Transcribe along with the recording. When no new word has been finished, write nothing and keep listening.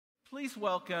Please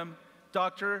welcome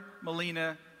Dr.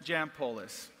 Melina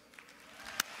Jampolis.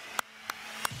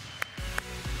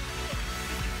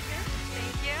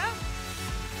 Thank you.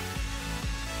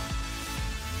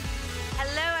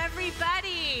 Hello,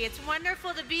 everybody. It's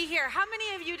wonderful to be here. How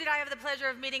many of you did I have the pleasure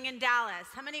of meeting in Dallas?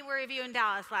 How many were of you in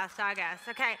Dallas last August?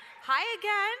 Okay. Hi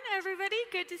again, everybody.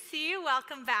 Good to see you.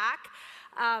 Welcome back.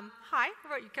 Hi.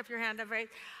 You kept your hand up, right?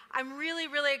 I'm really,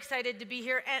 really excited to be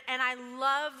here, and I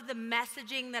love the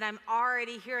messaging that I'm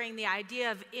already hearing, the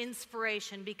idea of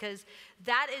inspiration, because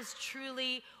that is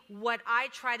truly what I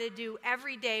try to do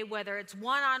every day, whether it's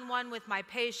one-on-one with my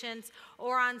patients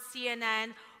or on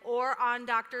CNN or on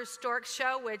Dr. Stork's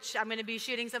show, which I'm going to be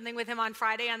shooting something with him on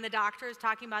Friday on The Doctors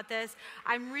talking about this.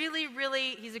 I'm really,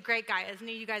 he's a great guy, isn't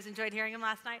he? You guys enjoyed hearing him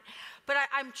last night? But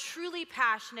I'm truly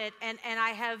passionate, and I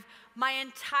have my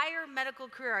entire medical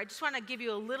career. I just want to give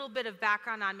you a little bit of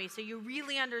background on me so you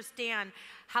really understand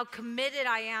how committed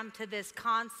I am to this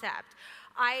concept.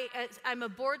 I'm a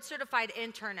board-certified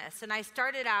internist, and I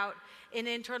started out in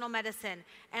internal medicine,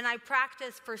 and I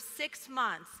practiced for 6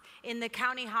 months in the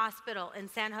county hospital in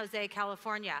San Jose,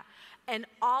 California. And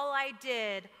all I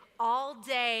did all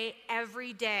day,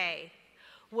 every day,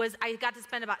 was I got to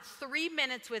spend about 3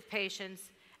 minutes with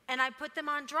patients, and I put them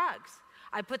on drugs.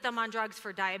 I put them on drugs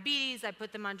for diabetes, I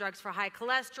put them on drugs for high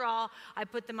cholesterol, I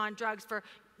put them on drugs for,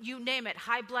 you name it,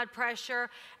 high blood pressure,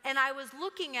 and I was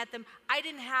looking at them. I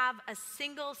didn't have a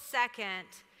single second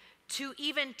to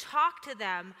even talk to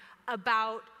them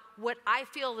about what I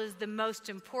feel is the most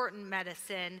important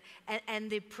medicine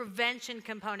and the prevention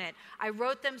component. I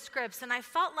wrote them scripts, and I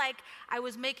felt like I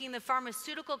was making the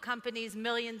pharmaceutical companies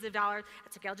millions of dollars.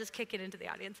 That's okay, I'll just kick it into the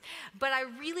audience. But I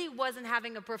really wasn't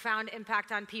having a profound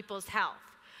impact on people's health.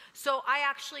 So I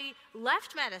actually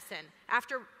left medicine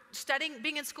after studying,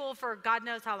 being in school for God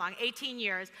knows how long, 18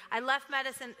 years. I left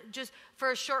medicine just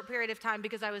for a short period of time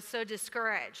because I was so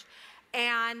discouraged.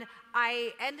 And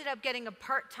I ended up getting a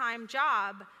part-time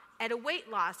job at a weight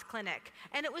loss clinic.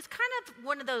 And it was kind of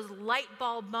one of those light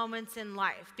bulb moments in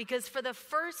life, because for the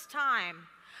first time,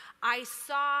 I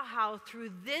saw how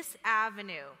through this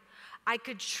avenue, I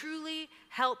could truly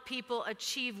help people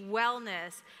achieve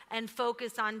wellness and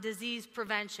focus on disease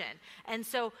prevention. And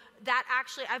so that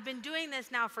actually, I've been doing this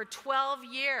now for 12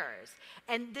 years.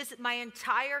 And this, my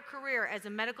entire career as a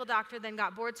medical doctor, then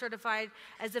got board certified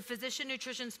as a physician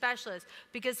nutrition specialist.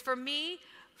 Because for me,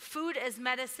 food as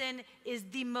medicine is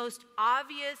the most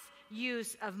obvious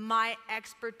use of my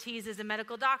expertise as a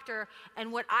medical doctor,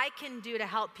 and what I can do to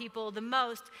help people the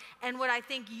most, and what I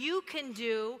think you can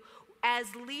do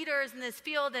as leaders in this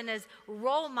field and as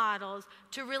role models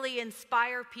to really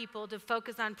inspire people to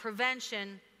focus on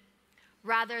prevention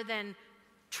rather than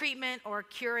treatment or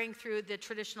curing through the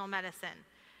traditional medicine.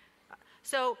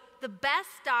 So the best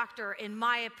doctor, in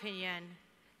my opinion,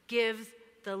 gives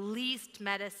the least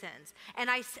medicines. And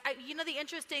I you know, the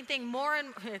interesting thing,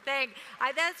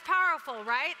 that's powerful,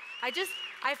 right?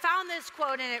 I found this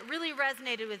quote, and it really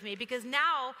resonated with me, because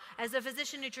now, as a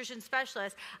physician nutrition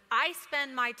specialist, I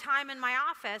spend my time in my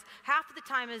office, half of the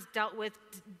time is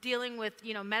dealing with,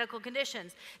 medical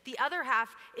conditions. The other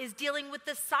half is dealing with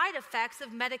the side effects of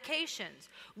medications,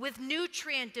 with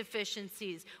nutrient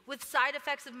deficiencies, with side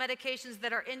effects of medications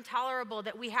that are intolerable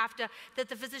that that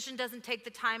the physician doesn't take the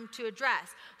time to address.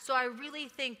 So I really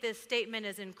think this statement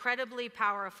is incredibly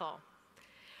powerful.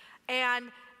 And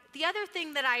the other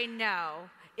thing that I know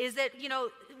is that,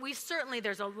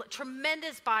 there's a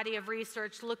tremendous body of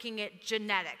research looking at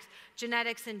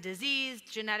genetics and disease,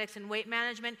 genetics and weight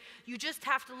management. You just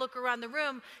have to look around the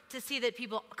room to see that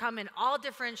people come in all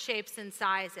different shapes and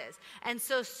sizes. And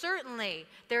so certainly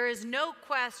there is no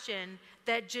question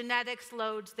that genetics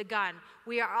loads the gun.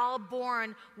 We are all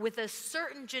born with a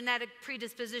certain genetic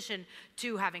predisposition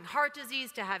to having heart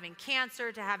disease, to having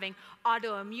cancer, to having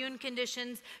autoimmune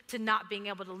conditions, to not being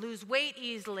able to lose weight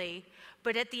easily.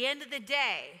 But at the end of the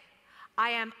day,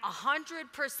 I am 100%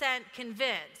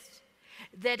 convinced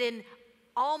that in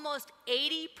almost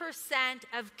 80%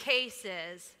 of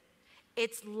cases,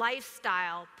 it's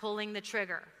lifestyle pulling the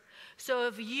trigger. So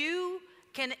if you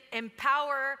can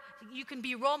empower, you can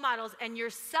be role models and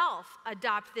yourself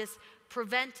adopt this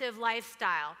preventive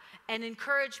lifestyle and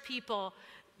encourage people.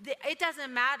 It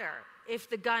doesn't matter if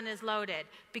the gun is loaded,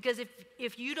 because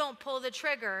if you don't pull the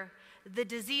trigger, the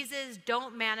diseases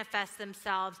don't manifest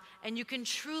themselves, and you can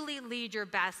truly lead your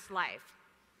best life.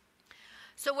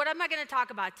 So what am I going to talk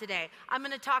about today? I'm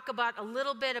going to talk about a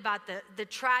little bit about the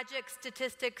tragic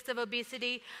statistics of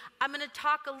obesity. I'm going to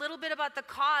talk a little bit about the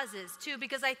causes too,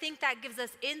 because I think that gives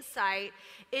us insight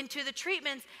into the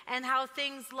treatments and how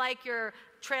things like your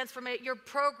your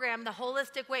program, the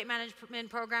holistic weight management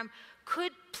program,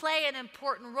 could play an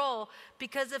important role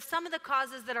because of some of the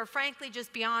causes that are frankly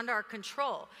just beyond our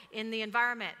control in the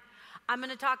environment. I'm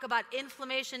going to talk about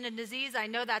inflammation and disease. I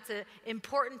know that's an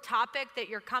important topic that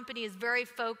your company is very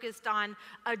focused on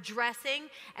addressing,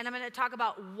 and I'm going to talk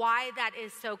about why that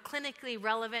is so clinically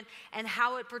relevant and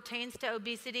how it pertains to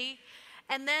obesity.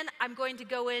 And then I'm going to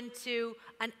go into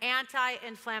an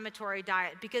anti-inflammatory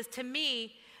diet, because to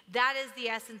me, that is the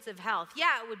essence of health.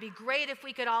 Yeah, it would be great if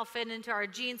we could all fit into our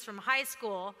genes from high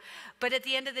school, but at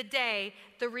the end of the day,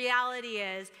 the reality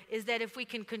is that if we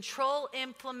can control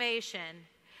inflammation,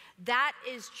 that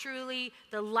is truly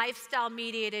the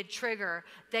lifestyle-mediated trigger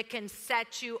that can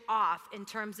set you off in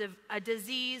terms of a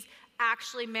disease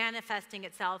actually manifesting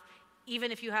itself,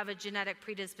 even if you have a genetic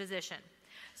predisposition.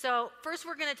 So first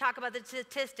we're going to talk about the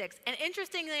statistics. And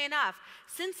interestingly enough,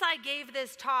 since I gave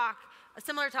this talk, a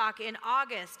similar talk in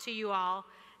August to you all,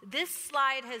 this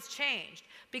slide has changed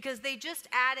because they just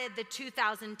added the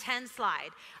 2010 slide.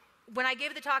 When I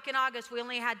gave the talk in August, we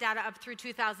only had data up through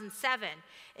 2007.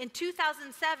 In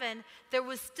 2007, there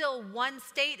was still one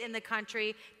state in the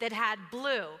country that had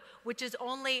blue, which is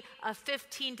only a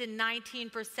 15 to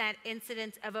 19%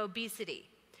 incidence of obesity,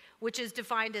 which is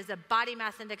defined as a body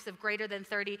mass index of greater than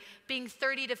 30, being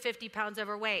 30 to 50 pounds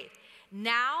overweight.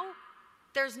 Now,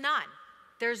 there's none.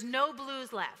 There's no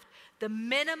blues left. The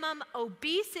minimum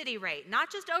obesity rate,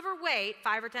 not just overweight,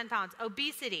 5 or 10 pounds,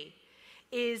 obesity,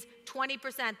 is 20%.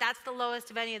 That's the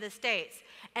lowest of any of the states.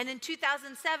 And in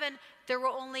 2007, there were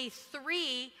only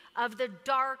 3 of the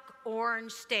dark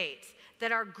orange states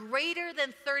that are greater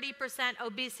than 30%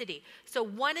 obesity. So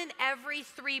 1 in every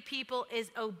 3 people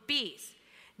is obese.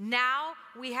 Now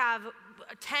we have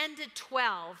 10 to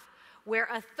 12 where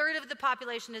a third of the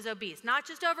population is obese. Not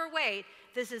just overweight,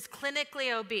 this is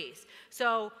clinically obese.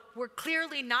 So we're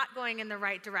clearly not going in the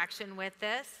right direction with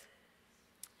this.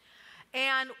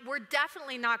 And we're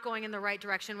definitely not going in the right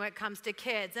direction when it comes to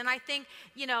kids. And I think,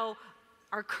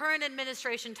 our current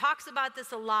administration talks about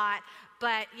this a lot,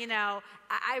 but,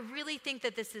 I really think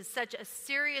that this is such a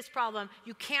serious problem.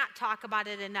 You can't talk about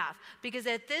it enough, because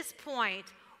at this point,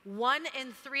 1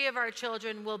 in 3 of our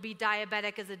children will be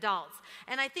diabetic as adults.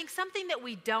 And I think something that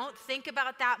we don't think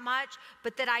about that much,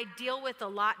 but that I deal with a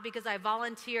lot because I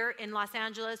volunteer in Los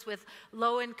Angeles with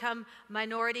low-income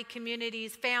minority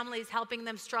communities, families, helping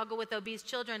them struggle with obese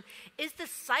children, is the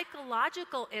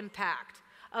psychological impact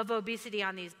of obesity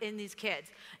in these kids.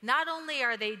 Not only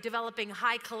are they developing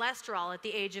high cholesterol at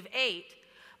the age of 8,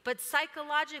 but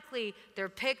psychologically, they're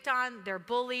picked on, they're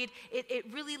bullied.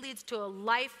 It really leads to a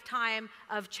lifetime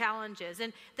of challenges.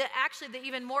 And actually, the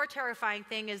even more terrifying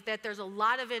thing is that there's a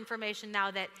lot of information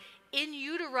now that in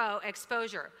utero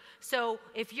exposure. So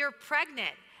if you're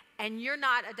pregnant and you're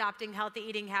not adopting healthy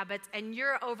eating habits and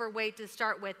you're overweight to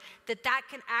start with, that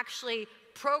can actually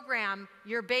program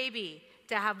your baby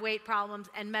to have weight problems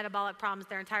and metabolic problems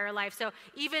their entire life. So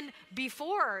even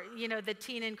before, the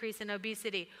teen increase in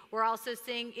obesity, we're also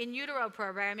seeing in utero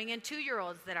programming in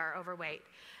 2-year-olds that are overweight.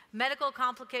 Medical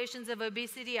complications of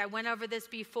obesity, I went over this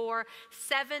before,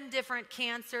 7 different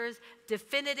cancers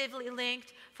definitively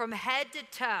linked from head to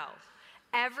toe.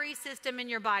 Every system in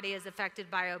your body is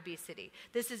affected by obesity.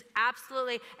 This is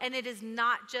absolutely, and it is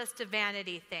not just a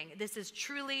vanity thing. This is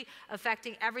truly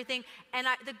affecting everything. And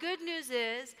the good news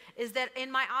is that in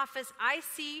my office, I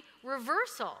see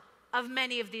reversal of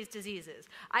many of these diseases.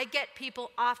 I get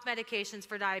people off medications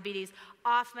for diabetes,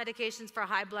 off medications for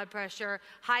high blood pressure,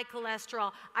 high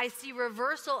cholesterol. I see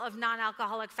reversal of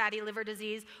non-alcoholic fatty liver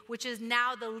disease, which is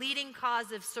now the leading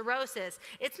cause of cirrhosis.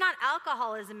 It's not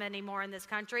alcoholism anymore in this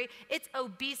country. It's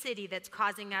obesity that's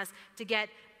causing us to get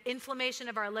inflammation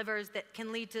of our livers that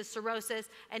can lead to cirrhosis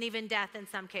and even death in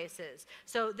some cases.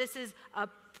 So this is a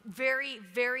very,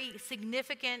 very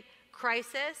significant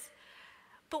crisis.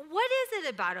 But what is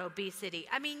it about obesity?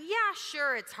 I mean, yeah,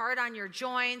 sure, it's hard on your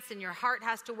joints and your heart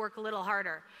has to work a little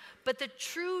harder. But the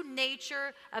true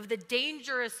nature of the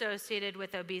danger associated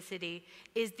with obesity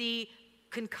is the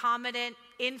concomitant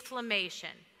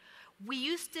inflammation. We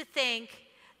used to think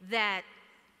that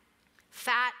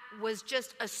fat was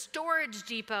just a storage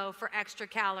depot for extra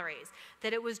calories,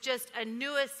 that it was just a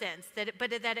nuisance,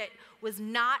 but that it was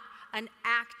not an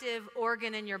active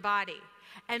organ in your body.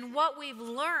 And what we've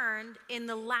learned in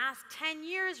the last 10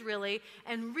 years, really,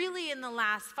 and really in the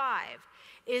last 5,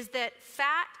 is that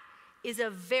fat is a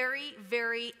very,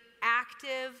 very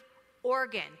active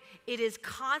organ. It is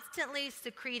constantly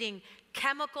secreting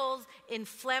chemicals,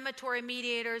 inflammatory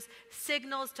mediators,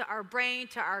 signals to our brain,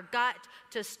 to our gut,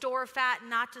 to store fat,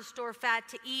 not to store fat,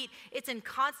 to eat. It's in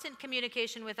constant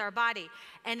communication with our body.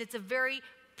 And it's a very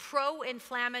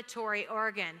pro-inflammatory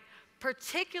organ,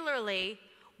 particularly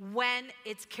when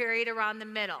it's carried around the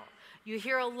middle. You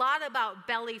hear a lot about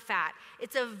belly fat.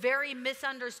 It's a very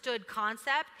misunderstood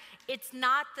concept. It's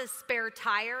not the spare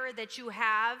tire that you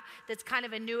have that's kind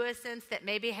of a nuisance that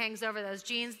maybe hangs over those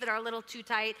jeans that are a little too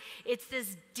tight. It's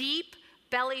this deep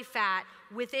belly fat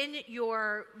within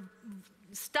your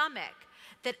stomach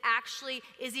that actually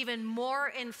is even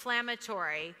more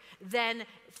inflammatory than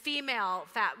female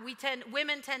fat.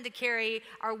 Women tend to carry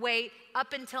our weight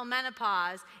up until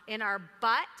menopause in our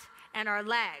butt and our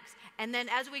legs. And then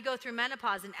as we go through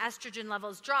menopause and estrogen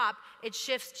levels drop, it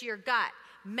shifts to your gut.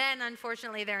 Men,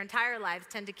 unfortunately, their entire lives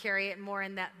tend to carry it more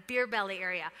in that beer belly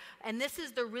area. And this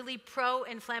is the really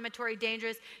pro-inflammatory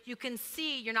dangerous. You can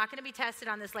see, you're not going to be tested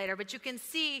on this later, but you can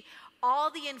see all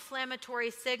the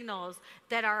inflammatory signals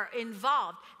that are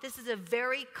involved. This is a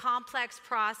very complex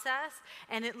process,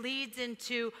 and it leads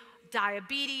into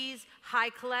diabetes, high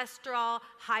cholesterol,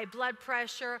 high blood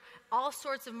pressure, all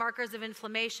sorts of markers of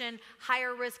inflammation,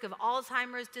 higher risk of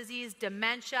Alzheimer's disease,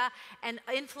 dementia, and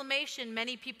inflammation,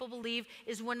 many people believe,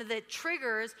 is one of the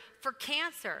triggers for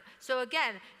cancer. So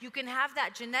again, you can have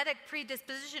that genetic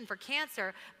predisposition for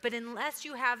cancer, but unless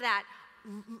you have that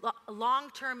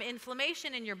long-term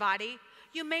inflammation in your body,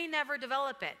 you may never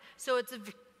develop it. So it's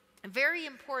a very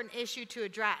important issue to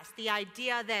address, the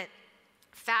idea that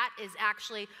fat is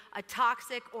actually a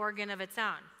toxic organ of its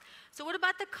own. So what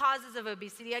about the causes of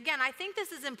obesity? Again, I think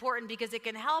this is important because it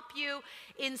can help you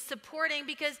in supporting,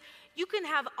 because you can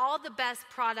have all the best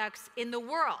products in the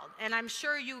world, and I'm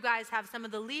sure you guys have some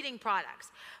of the leading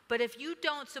products, but if you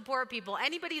don't support people,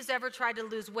 anybody who's ever tried to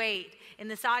lose weight in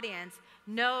this audience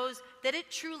knows that it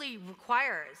truly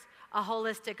requires a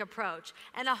holistic approach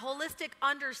and a holistic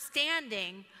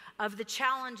understanding of the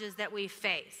challenges that we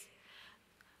face.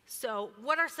 So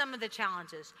what are some of the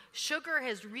challenges? Sugar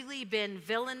has really been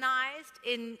villainized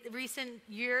in recent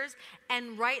years,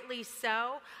 and rightly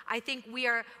so. I think we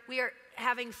are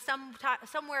having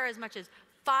somewhere as much as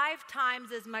 5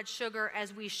 times as much sugar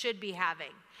as we should be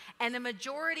having. And the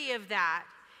majority of that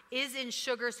is in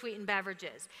sugar-sweetened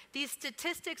beverages. These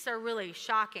statistics are really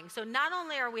shocking. So not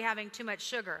only are we having too much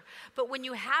sugar, but when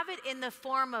you have it in the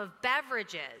form of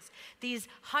beverages, these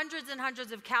hundreds and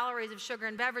hundreds of calories of sugar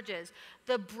in beverages,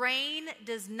 the brain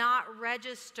does not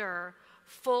register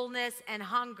fullness and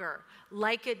hunger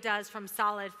like it does from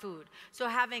solid food. So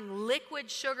having liquid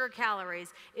sugar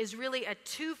calories is really a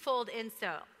twofold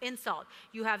insult.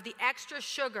 You have the extra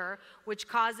sugar, which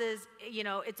causes,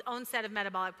 its own set of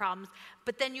metabolic problems,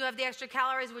 but then you have the extra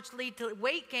calories, which lead to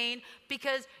weight gain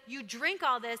because you drink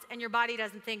all this and your body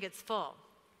doesn't think it's full.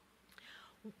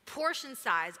 Portion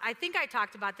size, I think I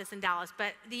talked about this in Dallas,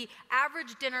 but the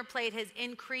average dinner plate has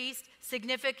increased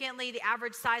significantly, the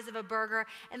average size of a burger,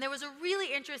 and there was a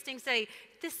really interesting study.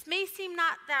 This may seem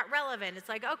not that relevant. It's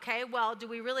like, okay, well, do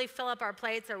we really fill up our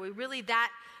plates? Are we really that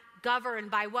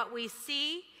governed by what we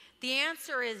see? The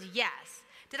answer is yes.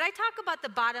 Did I talk about the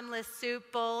bottomless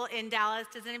soup bowl in Dallas?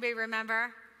 Does anybody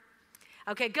remember?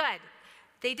 Okay, good.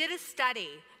 They did a study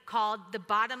called the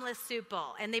bottomless soup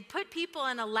bowl, and they put people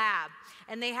in a lab,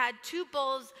 and they had 2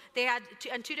 bowls,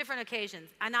 on 2 different occasions,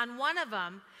 and on one of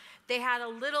them, they had a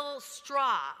little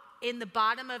straw in the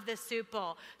bottom of the soup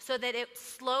bowl so that it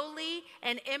slowly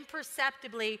and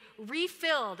imperceptibly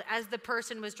refilled as the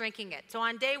person was drinking it. So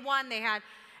on day 1,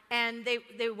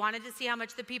 they wanted to see how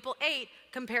much the people ate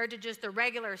compared to just the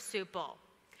regular soup bowl.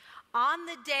 On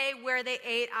the day where they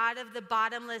ate out of the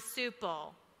bottomless soup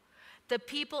bowl, the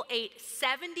people ate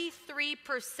 73%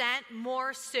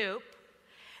 more soup,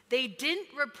 they didn't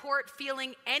report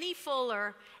feeling any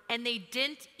fuller, and they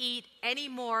didn't eat any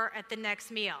more at the next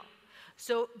meal.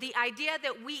 So the idea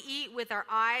that we eat with our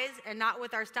eyes and not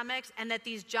with our stomachs, and that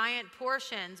these giant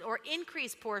portions or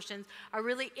increased portions are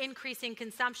really increasing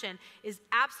consumption, is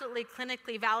absolutely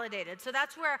clinically validated. So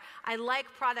that's where I like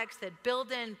products that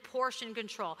build in portion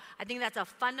control. I think that's a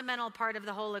fundamental part of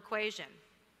the whole equation.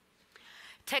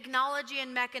 Technology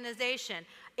and mechanization.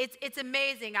 It's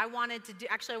amazing. I wanted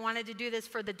to do this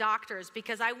for the doctors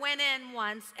because I went in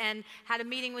once and had a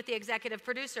meeting with the executive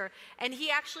producer, and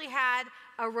he actually had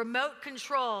a remote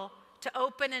control to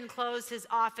open and close his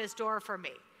office door for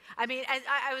me. I mean,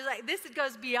 I was like, this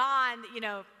goes beyond,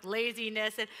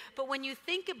 laziness. But when you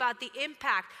think about the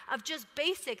impact of just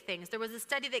basic things, there was a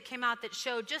study that came out that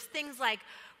showed just things like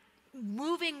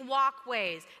moving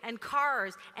walkways and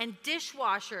cars and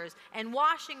dishwashers and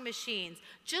washing machines,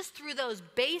 just through those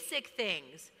basic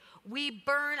things, We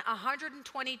burn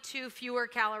 122 fewer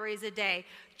calories a day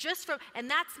just from, and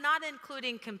that's not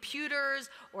including computers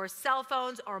or cell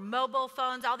phones or mobile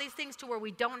phones, all these things to where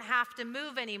we don't have to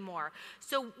move anymore.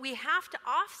 So we have to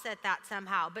offset that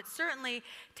somehow, but certainly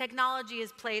technology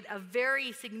has played a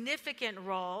very significant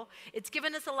role. It's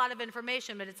given us a lot of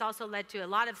information, but it's also led to a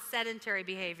lot of sedentary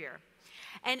behavior.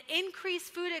 And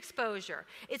increased food exposure.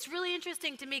 It's really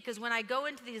interesting to me because when I go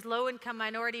into these low-income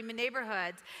minority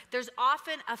neighborhoods, there's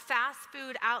often a fast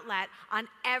food outlet on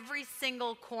every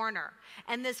single corner.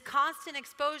 And this constant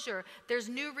exposure, there's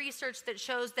new research that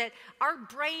shows that our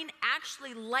brain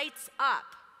actually lights up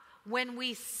when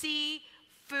we see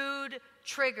food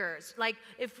triggers. Like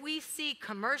if we see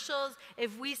commercials,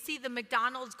 if we see the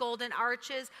McDonald's golden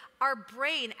arches, our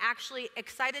brain actually,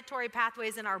 excitatory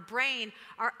pathways in our brain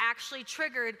are actually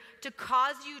triggered to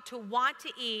cause you to want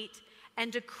to eat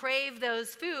and to crave those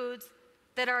foods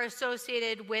that are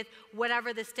associated with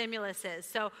whatever the stimulus is.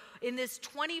 So in this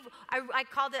I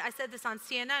called it, I said this on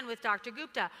CNN with Dr.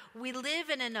 Gupta, we live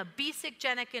in an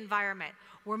obesogenic environment.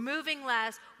 We're moving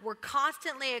less, we're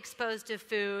constantly exposed to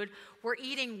food, we're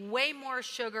eating way more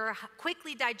sugar,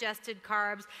 quickly digested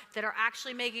carbs that are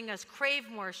actually making us crave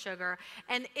more sugar.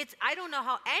 And I don't know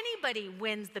how anybody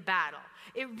wins the battle.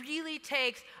 It really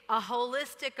takes a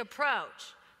holistic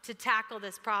approach to tackle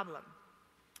this problem.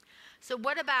 So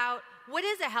what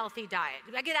is a healthy diet?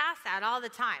 I get asked that all the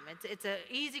time. It's an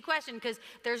easy question because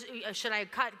should I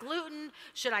cut gluten?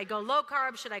 Should I go low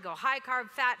carb? Should I go high carb,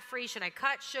 fat free? Should I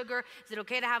cut sugar? Is it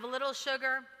okay to have a little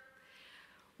sugar?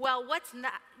 Well, what's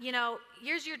not,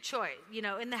 here's your choice,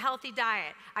 in the healthy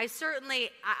diet.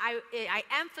 I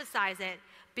emphasize it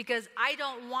because I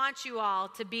don't want you all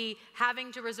to be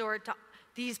having to resort to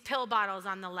these pill bottles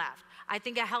on the left. I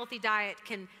think a healthy diet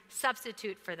can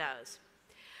substitute for those.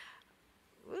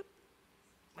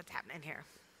 What's happening here?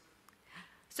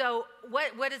 So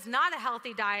what is not a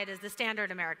healthy diet is the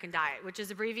standard American diet, which is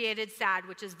abbreviated SAD,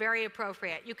 which is very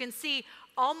appropriate. You can see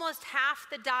almost half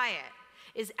the diet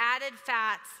is added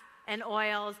fats and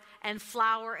oils and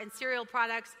flour and cereal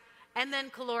products and then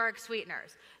caloric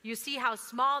sweeteners. You see how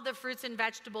small the fruits and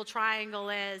vegetable triangle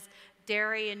is,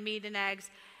 dairy and meat and eggs.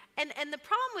 And the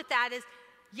problem with that is,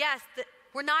 yes,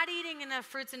 we're not eating enough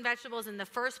fruits and vegetables in the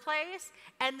first place,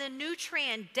 and the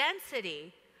nutrient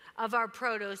density of our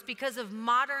produce because of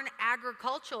modern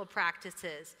agricultural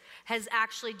practices has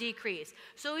actually decreased.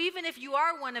 So even if you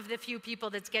are one of the few people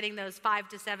that's getting those 5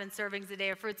 to 7 servings a day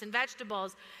of fruits and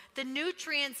vegetables, the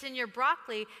nutrients in your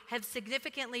broccoli have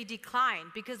significantly declined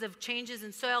because of changes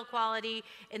in soil quality,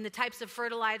 in the types of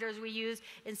fertilizers we use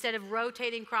instead of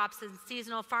rotating crops and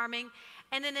seasonal farming.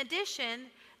 And in addition,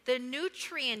 the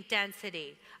nutrient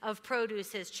density of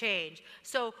produce has changed.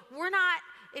 So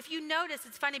if you notice,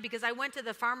 it's funny because I went to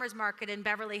the farmer's market in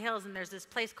Beverly Hills and there's this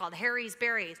place called Harry's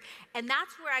Berries. And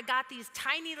that's where I got these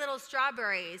tiny little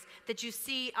strawberries that you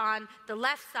see on the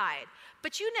left side.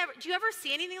 But do you ever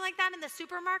see anything like that in the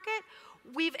supermarket?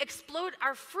 We've exploded,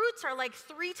 our fruits are like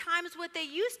 3 times what they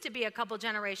used to be a couple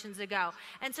generations ago.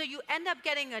 And so you end up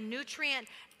getting a nutrient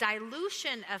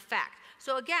dilution effect.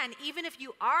 So again, even if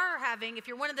you're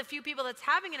one of the few people that's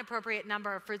having an appropriate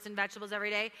number of fruits and vegetables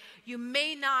every day, you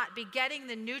may not be getting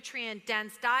the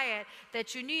nutrient-dense diet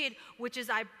that you need, which is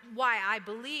why I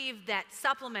believe that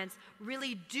supplements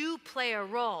really do play a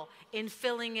role in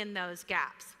filling in those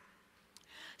gaps.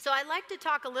 So I'd like to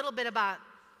talk a little bit about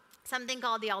something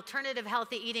called the Alternative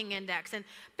Healthy Eating Index. And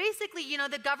basically,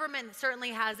 the government certainly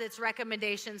has its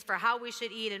recommendations for how we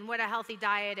should eat and what a healthy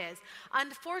diet is.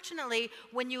 Unfortunately,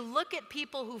 when you look at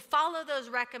people who follow those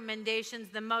recommendations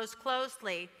the most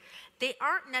closely, they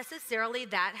aren't necessarily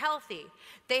that healthy.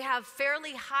 They have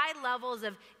fairly high levels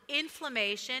of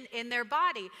inflammation in their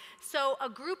body. So a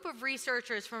group of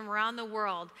researchers from around the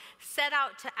world set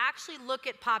out to actually look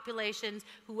at populations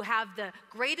who have the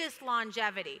greatest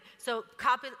longevity. So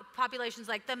populations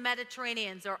like the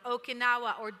Mediterraneans or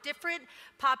Okinawa or different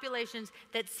populations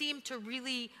that seem to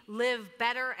really live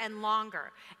better and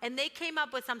longer. And they came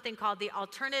up with something called the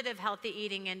Alternative Healthy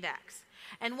Eating Index.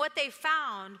 And what they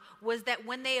found was that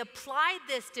when they applied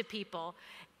this to people,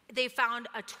 they found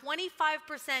a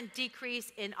 25%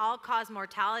 decrease in all-cause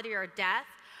mortality or death,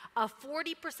 a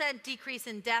 40% decrease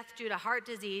in death due to heart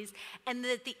disease, and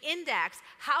that the index,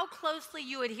 how closely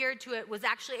you adhered to it, was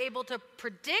actually able to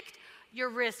predict your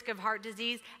risk of heart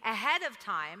disease ahead of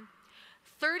time,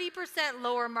 30%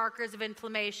 lower markers of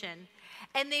inflammation,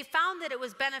 and they found that it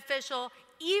was beneficial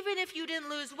even if you didn't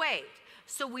lose weight.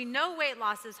 So we know weight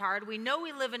loss is hard. We know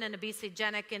we live in an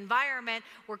obesogenic environment.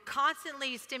 We're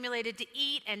constantly stimulated to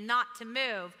eat and not to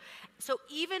move. So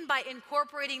even by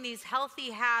incorporating these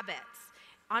healthy habits,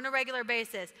 on a regular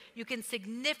basis, you can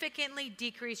significantly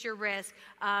decrease your risk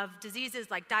of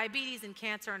diseases like diabetes and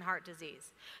cancer and heart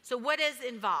disease. So what is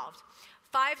involved?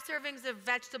 5 servings of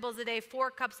vegetables a day,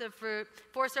 4 cups of fruit,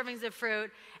 4 servings of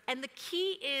fruit. And the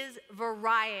key is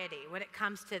variety when it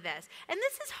comes to this. And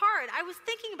this is hard. I was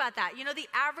thinking about that. You know, the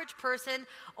average person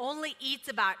only eats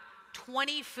about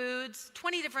 20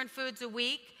 different foods a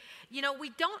week. You know, we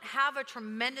don't have a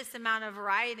tremendous amount of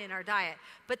variety in our diet,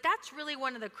 but that's really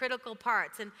one of the critical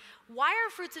parts. And why are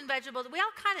fruits and vegetables? We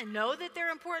all kind of know that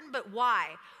they're important, but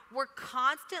why? We're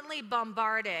constantly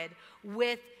bombarded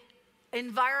with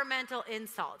environmental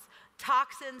insults,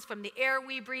 toxins from the air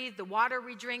we breathe, the water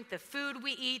we drink, the food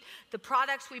we eat, the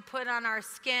products we put on our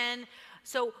skin.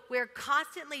 So we're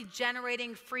constantly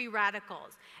generating free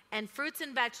radicals. And fruits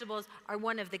and vegetables are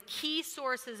one of the key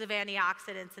sources of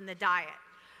antioxidants in the diet.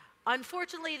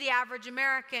 Unfortunately, the average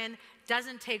American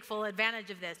doesn't take full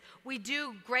advantage of this. We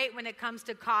do great when it comes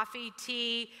to coffee,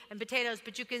 tea, and potatoes,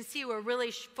 but you can see we're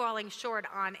really falling short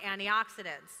on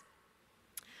antioxidants.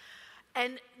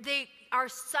 And they are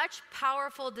such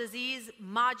powerful disease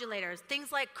modulators.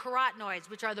 Things like carotenoids,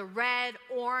 which are the red,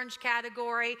 orange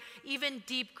category, even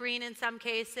deep green in some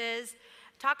cases.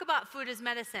 Talk about food as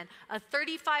medicine. A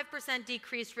 35%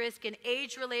 decreased risk in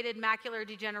age-related macular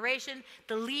degeneration,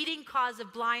 the leading cause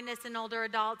of blindness in older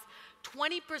adults,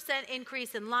 20%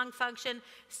 increase in lung function,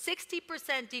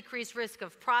 60% decreased risk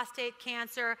of prostate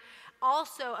cancer.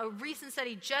 Also, a recent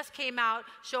study just came out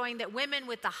showing that women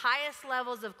with the highest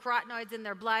levels of carotenoids in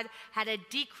their blood had a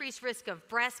decreased risk of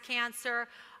breast cancer,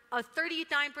 a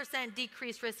 39%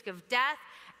 decreased risk of death,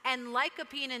 and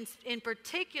lycopene in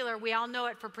particular, we all know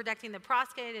it for protecting the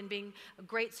prostate and being a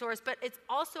great source, but it's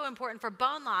also important for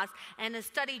bone loss. And a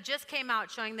study just came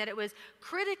out showing that it was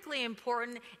critically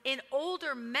important in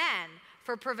older men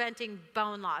for preventing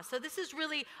bone loss. So this is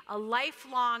really a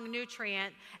lifelong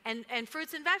nutrient, and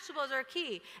fruits and vegetables are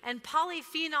key. And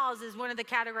polyphenols is one of the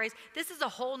categories. This is a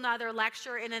whole nother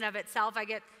lecture in and of itself. I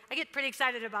get pretty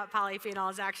excited about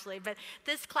polyphenols, actually. But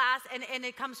this class, and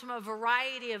it comes from a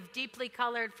variety of deeply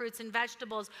colored fruits and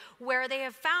vegetables, where they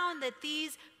have found that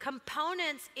these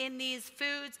components in these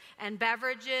foods and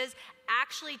beverages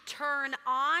actually turn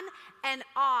on and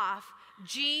off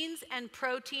genes and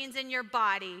proteins in your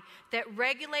body that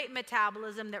regulate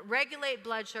metabolism, that regulate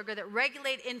blood sugar, that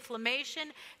regulate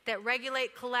inflammation, that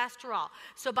regulate cholesterol.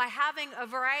 So by having a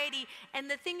variety, and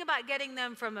the thing about getting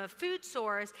them from a food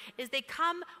source is they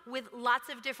come with lots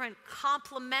of different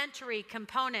complementary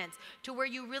components to where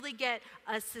you really get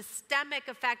a systemic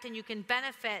effect and you can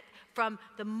benefit from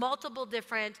the multiple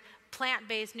different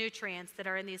plant-based nutrients that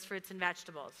are in these fruits and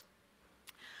vegetables.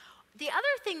 The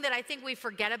other thing that I think we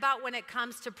forget about when it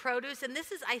comes to produce, and this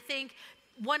is, I think,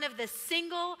 one of the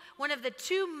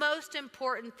 2 most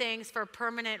important things for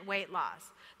permanent weight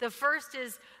loss. The first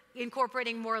is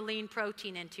incorporating more lean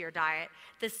protein into your diet.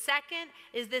 The second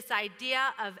is this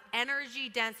idea of energy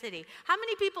density. How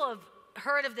many people have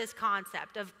heard of this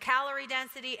concept of calorie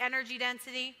density, energy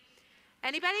density?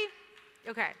 Anybody?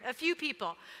 Okay, a few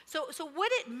people. So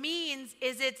what it means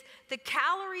is it's the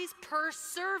calories per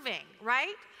serving,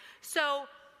 right? So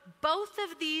both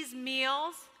of these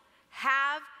meals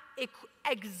have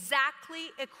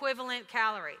exactly equivalent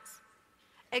calories.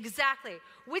 Exactly.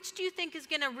 Which do you think is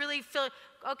going to really fill?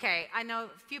 Okay, I know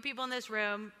a few people in this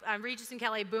room, Regis and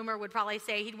Kelly, Boomer, would probably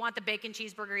say he'd want the bacon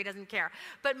cheeseburger, he doesn't care.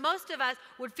 But most of us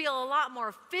would feel a lot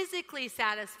more physically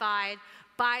satisfied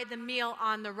by the meal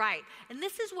on the right. And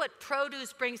this is what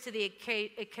produce brings to the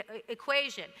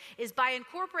equation, is by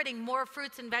incorporating more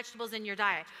fruits and vegetables in your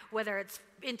diet, whether it's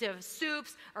into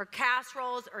soups or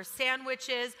casseroles or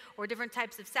sandwiches or different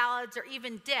types of salads or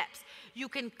even dips. You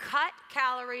can cut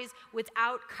calories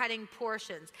without cutting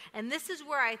portions. And this is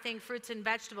where I think fruits and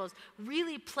vegetables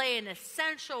really play an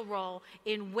essential role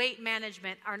in weight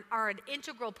management, are an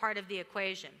integral part of the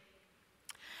equation.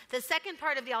 The second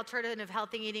part of the Alternative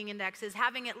Healthy Eating Index is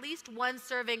having at least 1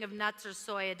 serving of nuts or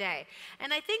soy a day.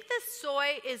 And I think the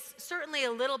soy is certainly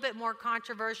a little bit more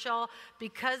controversial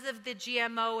because of the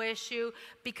GMO issue,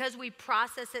 because we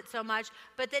process it so much.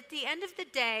 But at the end of the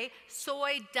day,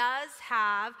 soy does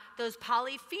have those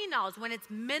polyphenols when it's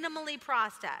minimally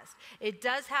processed. It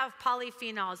does have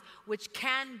polyphenols, which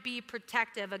can be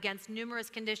protective against numerous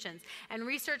conditions. And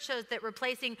research shows that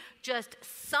replacing just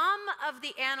some of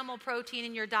the animal protein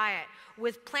in your diet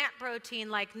with plant protein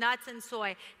like nuts and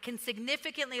soy can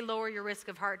significantly lower your risk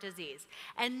of heart disease.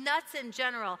 And nuts in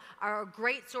general are a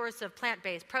great source of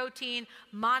plant-based protein,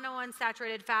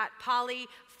 monounsaturated fat, poly,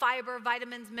 fiber,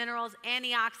 vitamins, minerals,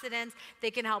 antioxidants.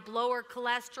 They can help lower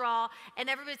cholesterol. And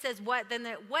everybody says, what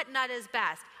nut is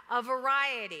best? A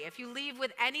variety, if you leave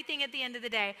with anything at the end of the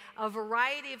day, a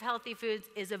variety of healthy foods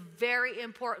is a very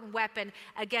important weapon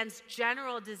against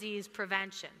general disease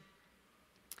prevention.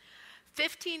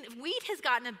 Wheat has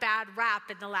gotten a bad rap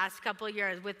in the last couple of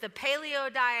years with the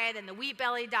paleo diet and the wheat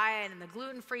belly diet and the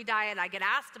gluten-free diet. I get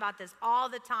asked about this all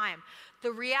the time.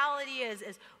 The reality is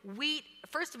wheat,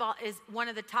 first of all, is one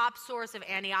of the top source of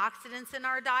antioxidants in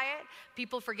our diet.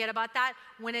 People forget about that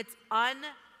when it's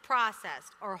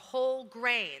unprocessed or whole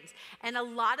grains. And a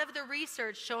lot of the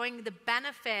research showing the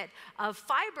benefit of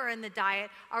fiber in the diet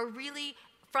are really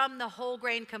from the whole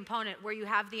grain component, where you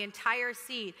have the entire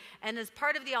seed. And as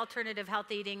part of the Alternative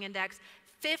Healthy Eating Index,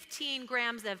 15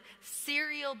 grams of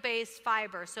cereal-based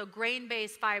fiber, so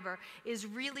grain-based fiber, is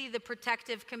really the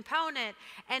protective component.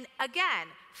 And again,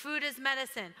 food is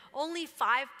medicine. Only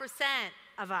 5%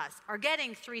 of us are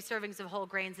getting 3 servings of whole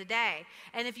grains a day.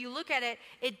 And if you look at it,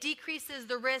 it decreases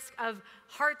the risk of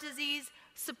heart disease,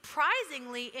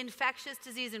 surprisingly infectious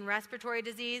disease and respiratory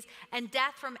disease, and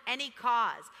death from any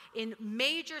cause. In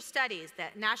major studies, the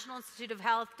National Institute of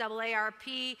Health,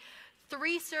 AARP,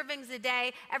 3 servings a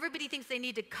day. Everybody thinks they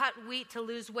need to cut wheat to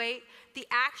lose weight. The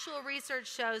actual research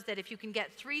shows that if you can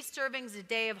get 3 servings a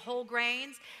day of whole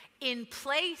grains in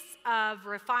place of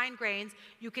refined grains,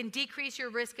 you can decrease your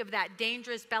risk of that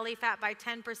dangerous belly fat by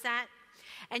 10%.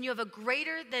 And you have a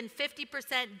greater than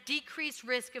 50% decreased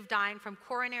risk of dying from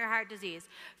coronary heart disease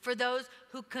for those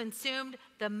who consumed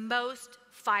the most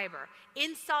fiber,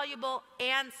 insoluble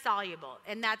and soluble.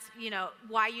 And that's,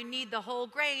 why you need the whole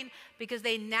grain, because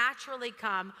they naturally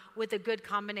come with a good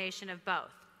combination of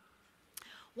both.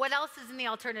 What else is in the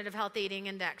Alternative Healthy Eating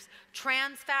Index?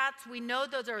 Trans fats, we know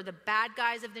those are the bad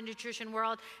guys of the nutrition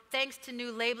world. Thanks to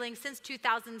new labeling, since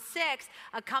 2006,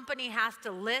 a company has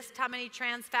to list how many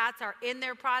trans fats are in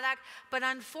their product, but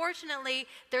unfortunately,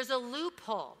 there's a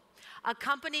loophole. A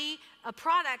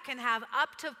product can have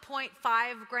up to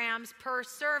 0.5 grams per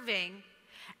serving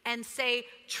and say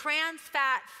trans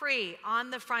fat free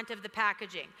on the front of the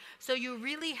packaging. So you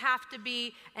really have to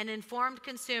be an informed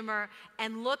consumer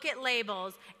and look at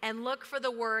labels and look for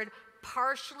the word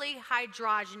partially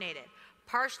hydrogenated.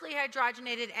 Partially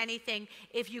hydrogenated anything,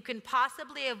 if you can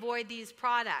possibly avoid these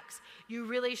products, you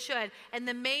really should. And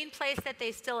the main place that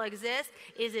they still exist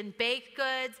is in baked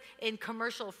goods, in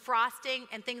commercial frosting,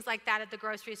 and things like that at the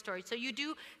grocery store. So you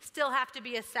do still have to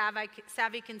be a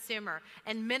savvy consumer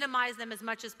and minimize them as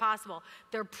much as possible.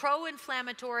 They're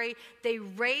pro-inflammatory, they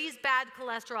raise bad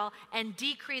cholesterol and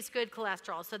decrease good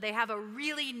cholesterol. So they have a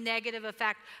really negative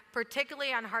effect,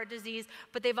 particularly on heart disease,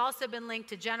 but they've also been linked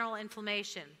to general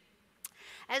inflammation.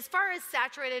 As far as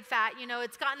saturated fat,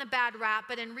 it's gotten a bad rap,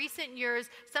 but in recent years,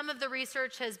 some of the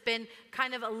research has been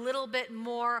kind of a little bit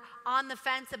more on the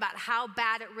fence about how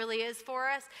bad it really is for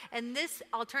us. And this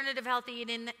Alternative Healthy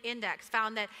Eating Index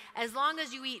found that as long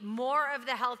as you eat more of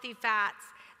the healthy fats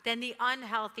than the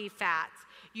unhealthy fats,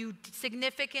 you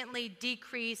significantly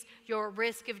decrease your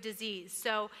risk of disease.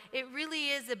 So it really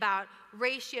is about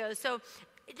ratios. So as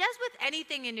with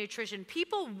anything in nutrition,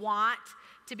 people want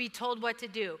to be told what to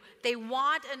do. They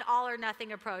want an all or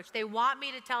nothing approach. They want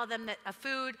me to tell them that a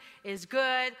food is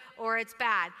good or it's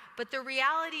bad. But the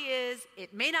reality is,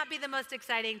 it may not be the most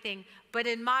exciting thing, but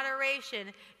in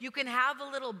moderation, you can have a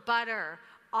little butter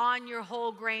on your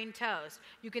whole grain toast.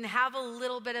 You can have a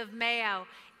little bit of mayo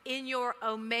in your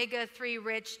omega-3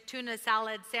 rich tuna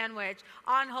salad sandwich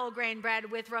on whole grain bread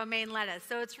with romaine lettuce.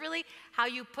 So it's really how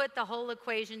you put the whole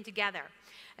equation together.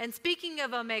 And speaking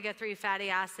of omega-3 fatty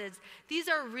acids, these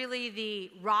are really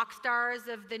the rock stars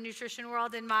of the nutrition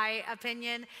world, in my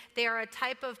opinion. They are a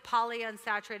type of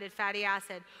polyunsaturated fatty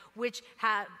acid, which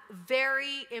have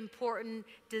very important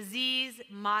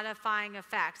disease-modifying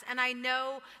effects. And I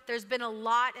know there's been a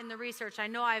lot in the research. I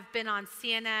know I've been on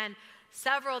CNN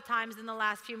several times in the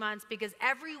last few months, because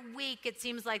every week it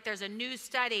seems like there's a new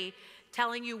study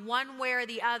telling you one way or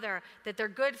the other that they're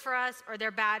good for us or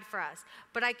they're bad for us.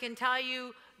 But I can tell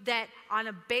you that on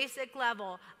a basic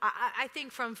level, I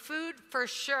think from food for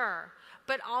sure,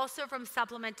 but also from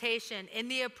supplementation in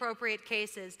the appropriate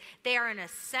cases, they are an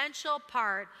essential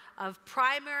part of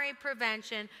primary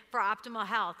prevention for optimal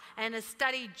health. And a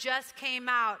study just came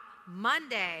out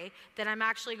Monday that I'm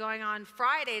actually going on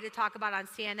Friday to talk about on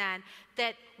CNN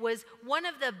that was one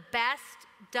of the best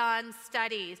done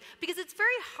studies, because it's very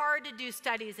hard to do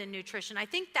studies in nutrition. I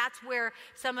think that's where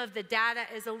some of the data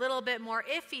is a little bit more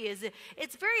iffy.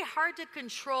 It's very hard to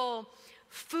control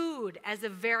food as a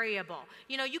variable.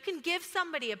 You can give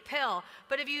somebody a pill,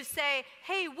 but if you say,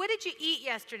 hey, what did you eat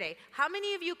yesterday? How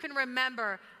many of you can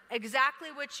remember exactly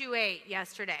what you ate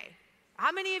yesterday?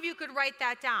 How many of you could write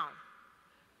that down?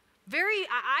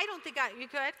 I don't think you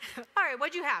could. All right,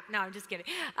 what'd you have? No, I'm just kidding.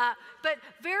 But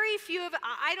very few of,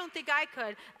 I don't think I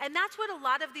could. And that's what a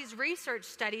lot of these research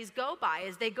studies go by,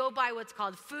 is they go by what's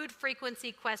called food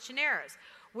frequency questionnaires,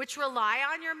 which rely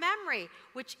on your memory,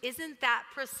 which isn't that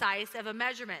precise of a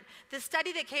measurement. The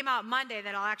study that came out Monday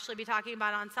that I'll actually be talking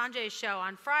about on Sanjay's show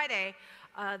on Friday,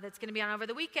 that's going to be on over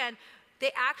the weekend,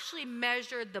 they actually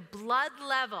measured the blood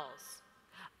levels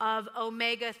of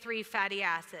omega-3 fatty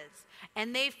acids.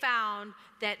 And they found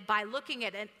that by looking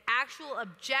at an actual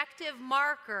objective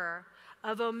marker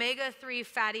of omega-3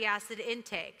 fatty acid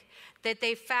intake, that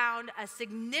they found a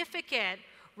significant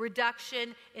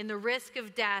reduction in the risk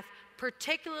of death,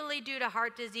 particularly due to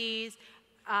heart disease,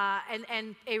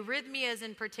 and arrhythmias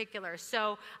in particular.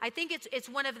 So I think it's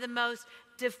one of the most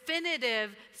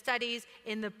definitive studies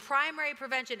in the primary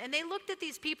prevention. And they looked at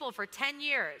these people for 10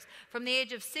 years, from the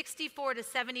age of 64 to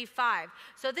 75.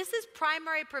 So this is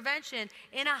primary prevention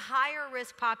in a higher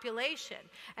risk population.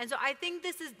 And so I think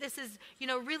this is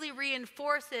really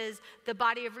reinforces the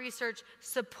body of research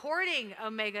supporting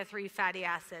omega-3 fatty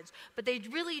acids. But they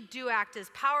really do act as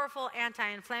powerful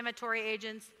anti-inflammatory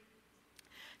agents.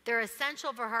 They're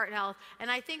essential for heart health, and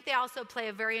I think they also play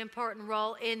a very important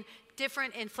role in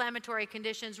different inflammatory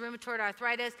conditions, rheumatoid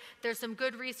arthritis. There's some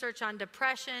good research on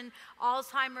depression.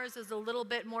 Alzheimer's is a little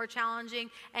bit more challenging,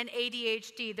 and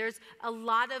ADHD. There's a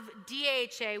lot of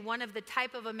DHA, one of the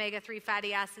type of omega-3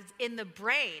 fatty acids, in the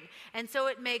brain. And so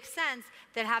it makes sense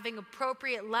that having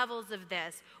appropriate levels of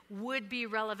this would be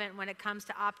relevant when it comes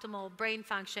to optimal brain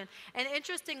function. And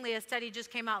interestingly, a study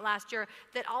just came out last year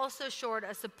that also showed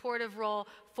a supportive role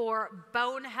for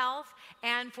bone health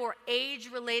and for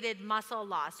age-related muscle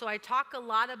loss. So I talk a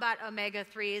lot about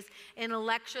omega-3s in a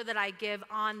lecture that I give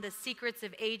on the secrets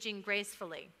of aging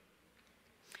gracefully.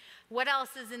 What else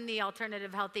is in the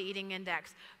Alternative Healthy Eating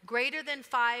Index? Greater than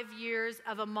 5 years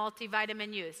of a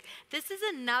multivitamin use. This is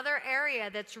another area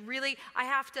that's really,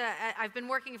 I've been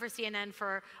working for CNN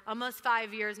for almost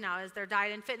 5 years now as their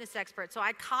diet and fitness expert, so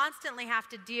I constantly have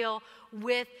to deal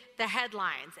with the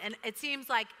headlines. And it seems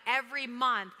like every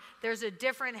month there's a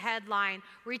different headline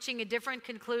reaching a different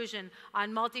conclusion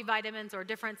on multivitamins or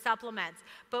different supplements.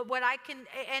 But what I can,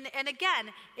 and again,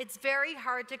 it's very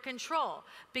hard to control,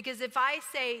 because if I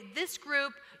say this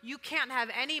group, you can't have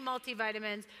any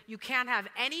multivitamins, you can't have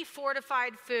any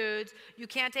fortified foods, you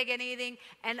can't take anything,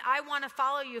 and I want to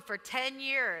follow you for 10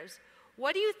 years,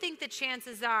 what do you think the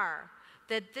chances are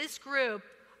that this group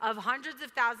of hundreds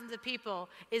of thousands of people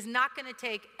is not going to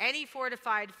take any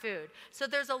fortified food? So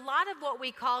there's a lot of what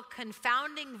we call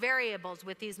confounding variables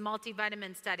with these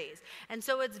multivitamin studies. And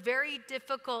so it's very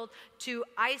difficult to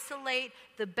isolate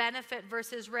the benefit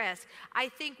versus risk. I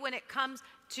think when it comes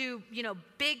to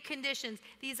big conditions,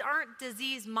 these aren't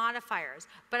disease modifiers,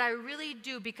 but I really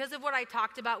do, because of what I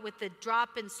talked about with the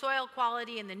drop in soil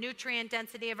quality and the nutrient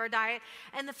density of our diet,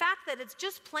 and the fact that it's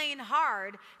just plain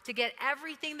hard to get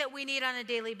everything that we need on a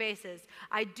daily basis.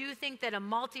 I do think that a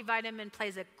multivitamin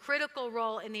plays a critical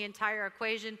role in the entire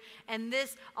equation, and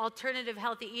this Alternative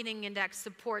Healthy Eating Index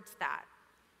supports that.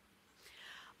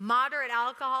 Moderate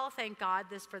alcohol, thank God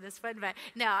for this fun event.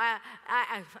 No,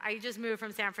 I just moved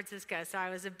from San Francisco, so I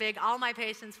was all my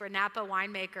patients were Napa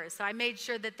winemakers, so I made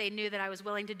sure that they knew that I was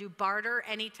willing to do barter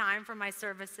anytime for my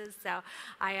services. So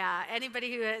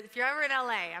anybody if you're ever in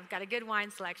LA, I've got a good wine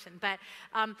selection. But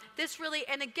this really,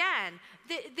 and again,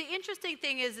 the interesting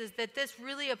thing is that this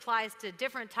really applies to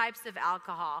different types of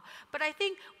alcohol. But I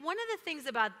think one of the things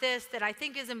about this that I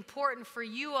think is important for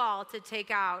you all to take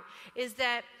out is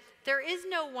that there is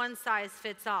no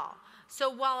one-size-fits-all. So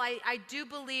while I do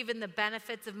believe in the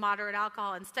benefits of moderate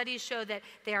alcohol, and studies show that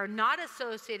they are not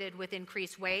associated with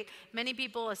increased weight, many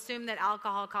people assume that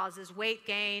alcohol causes weight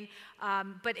gain,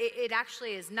 but it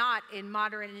actually is not in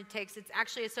moderate intakes. It's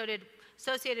actually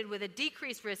associated with a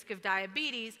decreased risk of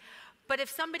diabetes. But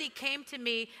if somebody came to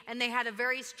me and they had a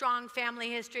very strong family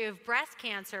history of breast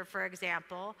cancer, for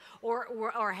example,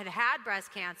 or had had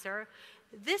breast cancer,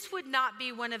 this would not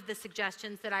be one of the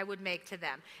suggestions that I would make to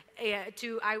them,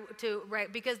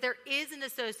 because there is an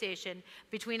association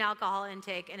between alcohol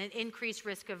intake and an increased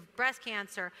risk of breast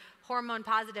cancer, hormone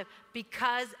positive,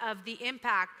 because of the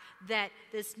impact that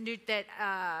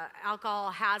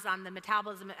alcohol has on the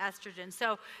metabolism of estrogen.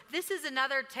 So this is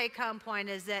another take-home point,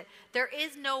 is that there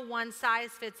is no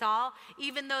one-size-fits-all.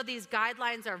 Even though these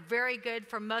guidelines are very good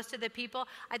for most of the people,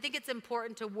 I think it's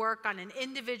important to work on an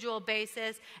individual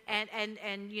basis and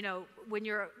when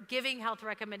you're giving health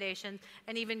recommendations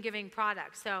and even giving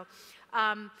products. So,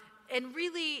 and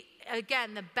really,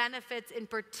 again, the benefits in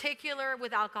particular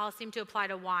with alcohol seem to apply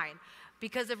to wine.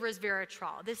 because of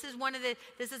resveratrol. This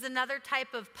is another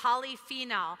type of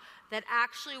polyphenol that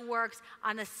actually works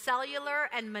on a cellular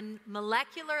and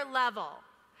molecular level,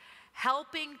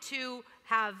 helping to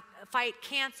fight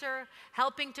cancer,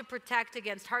 helping to protect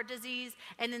against heart disease,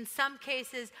 and in some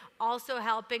cases also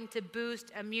helping to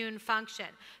boost immune function.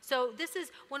 So this is,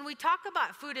 when we talk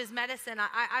about food as medicine,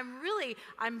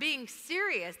 I'm being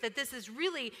serious that this is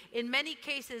really, in many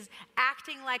cases,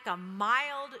 acting like a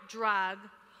mild drug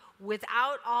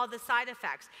without all the side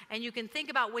effects. And you can think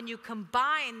about when you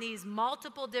combine these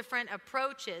multiple different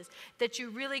approaches that you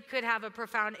really could have a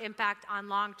profound impact on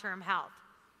long-term health.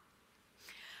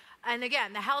 And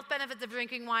again, the health benefits of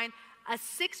drinking wine: a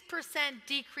 6%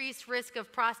 decreased risk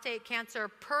of prostate cancer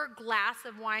per glass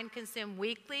of wine consumed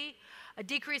weekly, a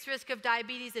decreased risk of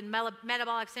diabetes and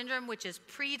metabolic syndrome, which is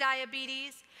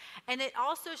pre-diabetes, and it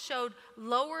also showed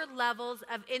lower levels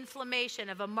of inflammation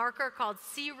of a marker called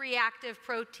C-reactive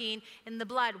protein in the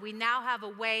blood. We now have a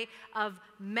way of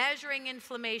measuring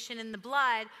inflammation in the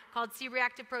blood called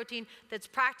C-reactive protein that's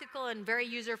practical and very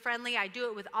user-friendly. I do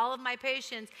it with all of my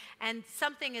patients, and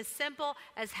something as simple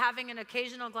as having an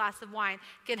occasional glass of wine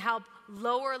can help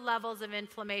lower levels of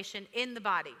inflammation in the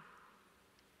body.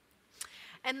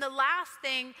 And the last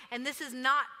thing, and this is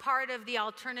not part of the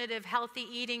alternative healthy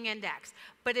eating index,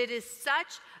 but it is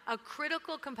such a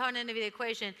critical component of the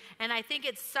equation, and I think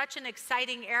it's such an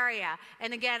exciting area.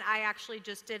 And again, I actually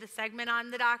just did a segment on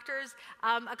the doctors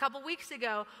a couple weeks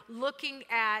ago, looking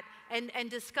at and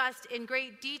discussed in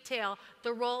great detail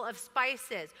the role of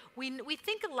spices. We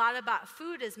think a lot about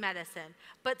food as medicine,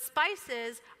 but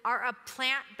spices are a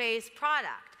plant-based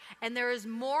product. And there is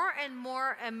more and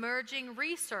more emerging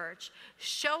research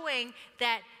showing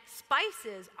that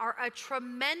spices are a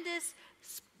tremendous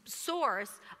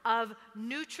source of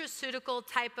nutraceutical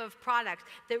type of products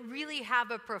that really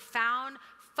have a profound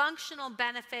functional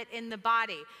benefit in the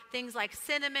body. Things like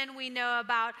cinnamon we know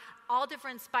about, all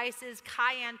different spices,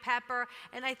 cayenne pepper,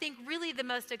 and I think really the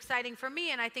most exciting for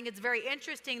me, and I think it's very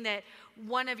interesting that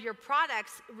one of your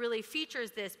products really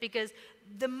features this, because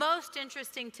the most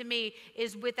interesting to me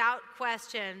is without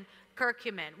question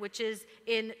curcumin, which is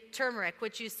in turmeric,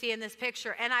 which you see in this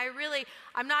picture. And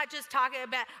I'm not just talking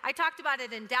about, I talked about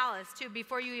it in Dallas too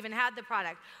before you even had the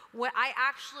product. What I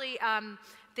actually,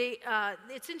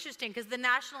 it's interesting because the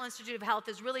National Institute of Health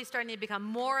is really starting to become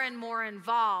more and more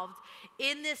involved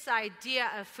in this idea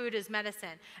of food as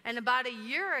medicine. And about a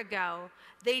year ago,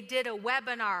 they did a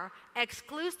webinar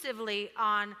exclusively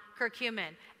on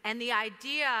curcumin and the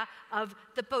idea of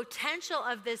the potential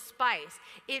of this spice.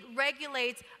 It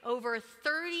regulates over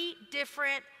 30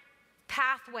 different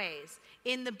pathways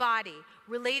in the body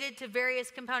related to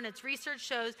various components. Research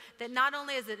shows that not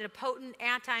only is it a potent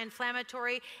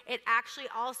anti-inflammatory, it actually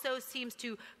also seems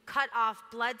to cut off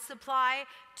blood supply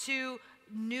to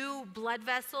new blood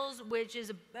vessels, which is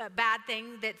a bad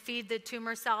thing that feed the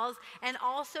tumor cells, and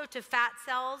also to fat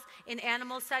cells in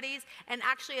animal studies. And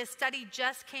actually a study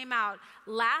just came out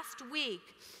last week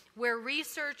where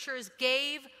researchers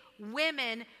gave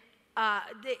women,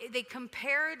 they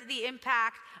compared the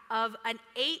impact of an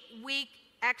 8-week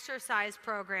exercise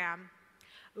program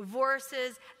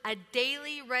versus a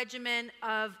daily regimen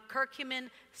of curcumin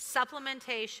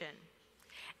supplementation.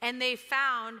 And they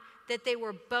found that they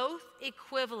were both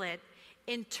equivalent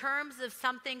in terms of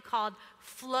something called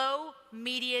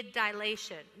flow-mediated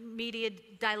dilation,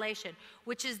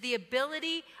 which is the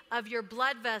ability of your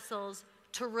blood vessels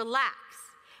to relax,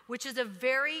 which is a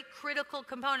very critical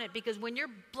component, because when your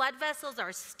blood vessels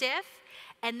are stiff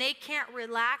and they can't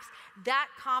relax, that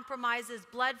compromises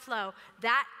blood flow.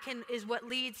 That is what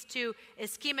leads to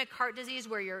ischemic heart disease,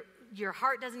 where your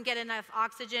heart doesn't get enough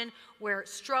oxygen, where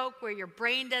stroke, where your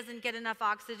brain doesn't get enough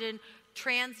oxygen,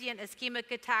 transient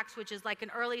ischemic attacks, which is like an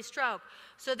early stroke.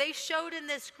 So they showed in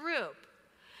this group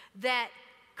that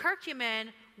curcumin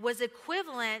was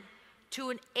equivalent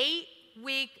to an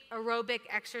 8-week aerobic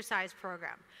exercise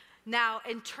program. Now,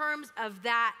 in terms of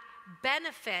that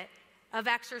benefit of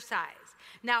exercise.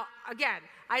 Now, again,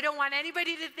 I don't want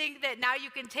anybody to think that now you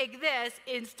can take this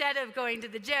instead of going to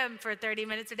the gym for 30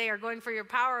 minutes a day or going for your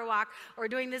power walk or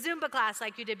doing the Zumba class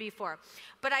like you did before.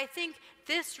 But I think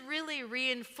this really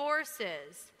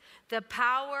reinforces the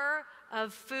power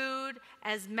of food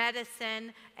as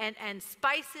medicine, and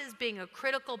spices being a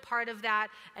critical part of that,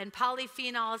 and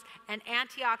polyphenols and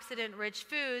antioxidant-rich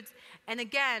foods. And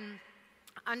again,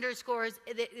 underscores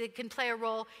it can play a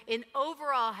role in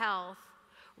overall health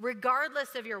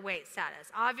regardless of your weight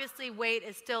status. Obviously, weight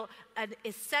is still an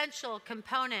essential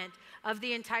component of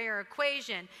the entire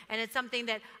equation, and it's something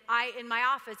that in my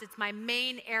office, it's my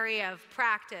main area of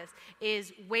practice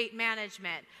is weight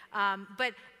management.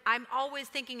 But I'm always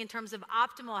thinking in terms of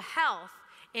optimal health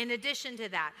in addition to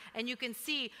that. And you can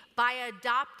see by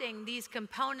adopting these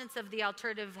components of the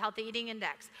Alternative Healthy Eating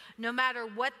Index, no matter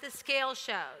what the scale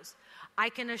shows, I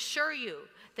can assure you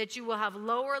that you will have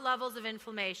lower levels of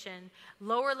inflammation,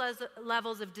 lower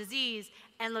levels of disease,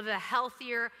 and live a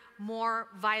healthier, more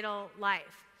vital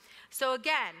life. So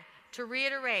again, to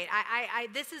reiterate,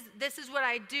 this is what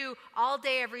I do all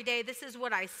day, every day. This is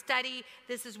what I study.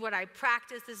 This is what I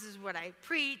practice. This is what I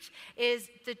preach, is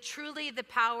truly the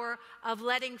power of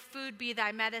letting food be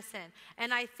thy medicine.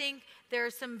 And I think there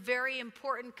are some very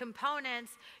important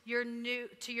components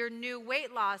to your new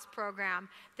weight loss program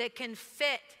that can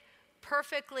fit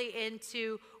perfectly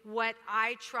into what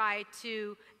I try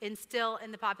to instill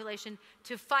in the population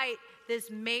to fight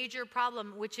this major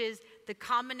problem, which is the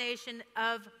combination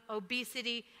of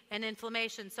obesity and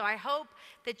inflammation. So I hope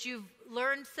that you've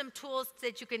learned some tools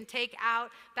that you can take out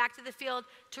back to the field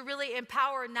to really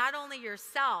empower not only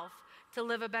yourself to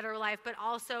live a better life, but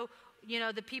also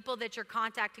the people that you're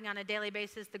contacting on a daily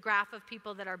basis, the graph of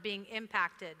people that are being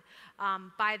impacted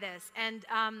by this. And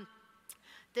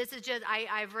this is just,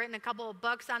 I've written a couple of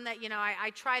books on that. I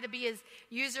try to be as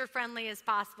user-friendly as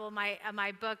possible.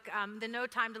 My book, The No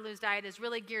Time to Lose Diet, is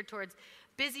really geared towards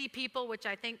busy people, which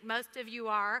I think most of you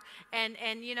are. And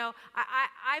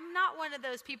I'm not one of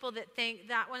those people that think,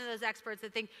 not one of those experts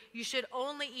that think you should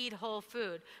only eat whole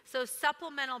food. So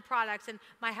supplemental products, and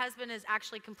my husband is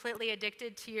actually completely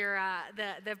addicted to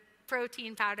the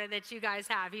protein powder that you guys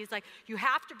have. He's like, you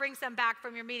have to bring some back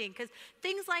from your meeting, because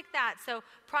things like that. So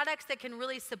products that can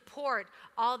really support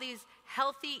all these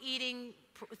healthy eating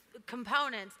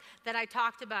components that I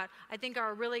talked about, I think are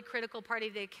a really critical part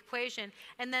of the equation.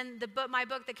 And then my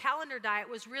book, The Calendar Diet,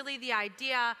 was really the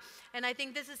idea, and I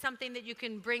think this is something that you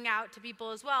can bring out to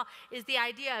people as well, is the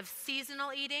idea of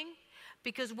seasonal eating.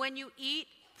 Because when you eat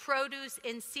produce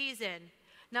in season,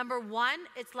 number one,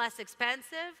 it's less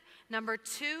expensive. Number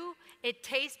two, it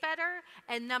tastes better.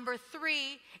 And number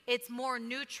three, it's more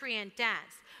nutrient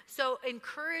dense. So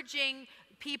encouraging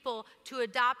people to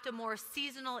adopt a more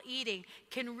seasonal eating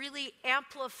can really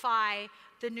amplify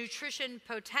the nutrition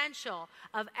potential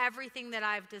of everything that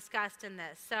I've discussed in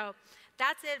this. So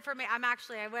that's it for me.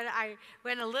 I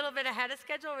went a little bit ahead of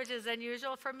schedule, which is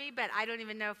unusual for me, but I don't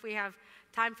even know if we have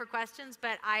time for questions.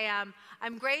 But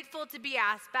I'm grateful to be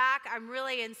asked back. I'm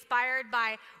really inspired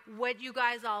by what you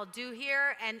guys all do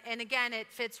here. And again, it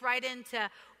fits right into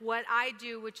what I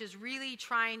do, which is really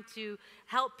trying to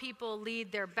help people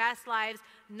lead their best lives,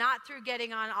 not through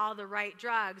getting on all the right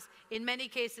drugs, in many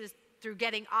cases through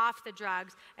getting off the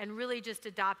drugs and really just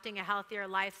adopting a healthier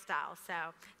lifestyle. So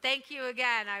thank you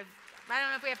again. I don't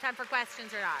know if we have time for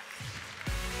questions or not.